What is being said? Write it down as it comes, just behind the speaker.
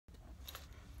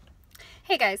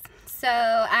Hey guys, so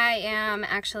I am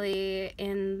actually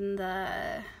in the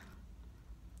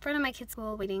front of my kid's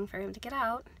school waiting for him to get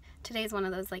out. Today's one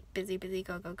of those like busy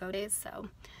go days, so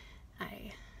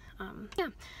I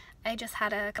just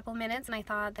had a couple minutes and I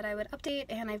thought that I would update,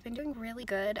 and I've been doing really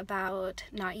good about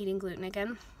not eating gluten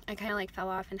again. I kind of like fell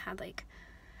off and had like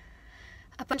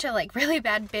a bunch of like really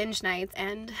bad binge nights,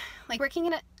 and like working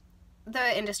in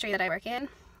the industry that I work in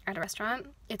at a restaurant,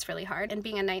 it's really hard, and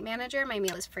being a night manager, my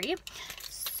meal is free,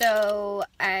 so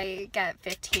I get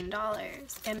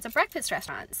 $15, and it's a breakfast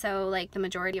restaurant, so like the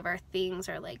majority of our things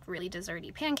are like really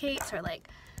desserty pancakes, or like,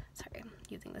 sorry, I'm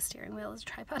using the steering wheel as a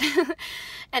tripod.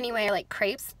 Anyway, like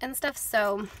crepes and stuff.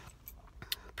 So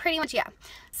pretty much, yeah,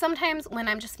 sometimes when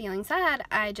I'm just feeling sad,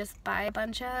 I just buy a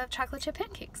bunch of chocolate chip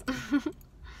pancakes.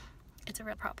 It's a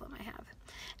real problem I have.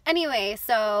 Anyway,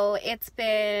 so it's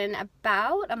been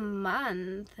about a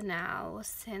month now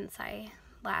since I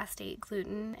last ate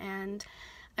gluten, and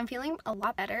I'm feeling a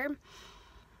lot better.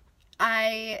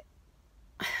 I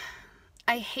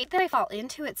hate that I fall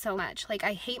into it so much. Like,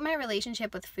 I hate my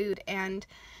relationship with food, and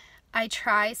I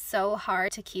try so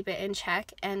hard to keep it in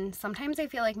check, and sometimes I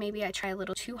feel like maybe I try a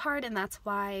little too hard, and that's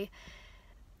why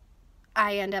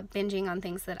I end up binging on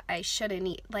things that I shouldn't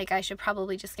eat. Like, I should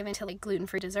probably just give into like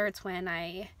gluten-free desserts when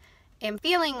I am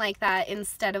feeling like that,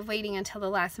 instead of waiting until the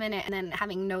last minute and then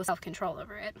having no self-control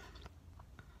over it.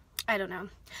 I don't know.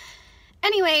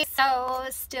 Anyway, so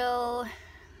still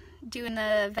doing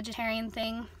the vegetarian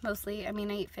thing mostly. I mean,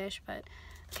 I eat fish, but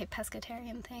okay,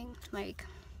 pescatarian thing. Like,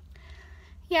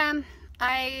 yeah.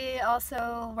 I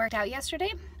also worked out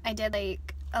yesterday. I did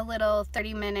like a little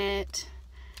 30-minute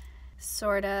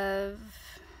sort of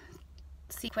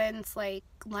sequence, like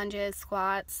lunges,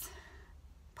 squats,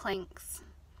 planks.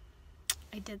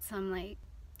 I did some like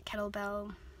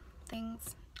kettlebell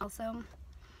things also.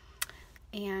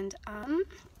 And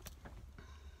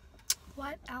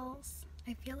what else?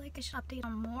 I feel like I should update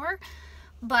on more,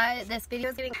 but this video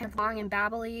is getting kind of long and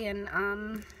babbly,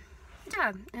 and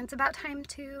yeah, and it's about time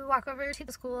to walk over to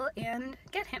the school and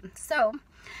get him. So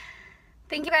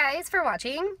thank you guys for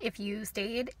watching. If you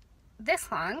stayed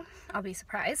this long, I'll be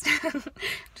surprised.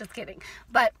 Just kidding.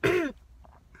 But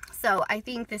so I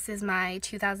think this is my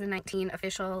 2019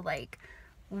 official like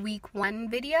week 1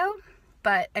 video,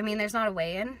 but I mean, there's not a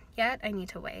weigh-in yet. I need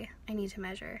to weigh. I need to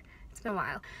measure. It's been a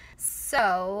while.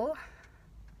 So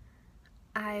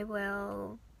I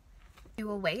will do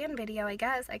a weigh-in video, I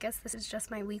guess. I guess this is just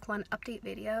my week 1 update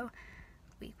video.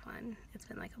 Week 1. It's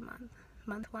been like a month.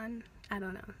 Month 1? I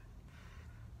don't know.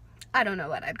 I don't know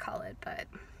what I'd call it, but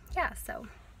yeah, so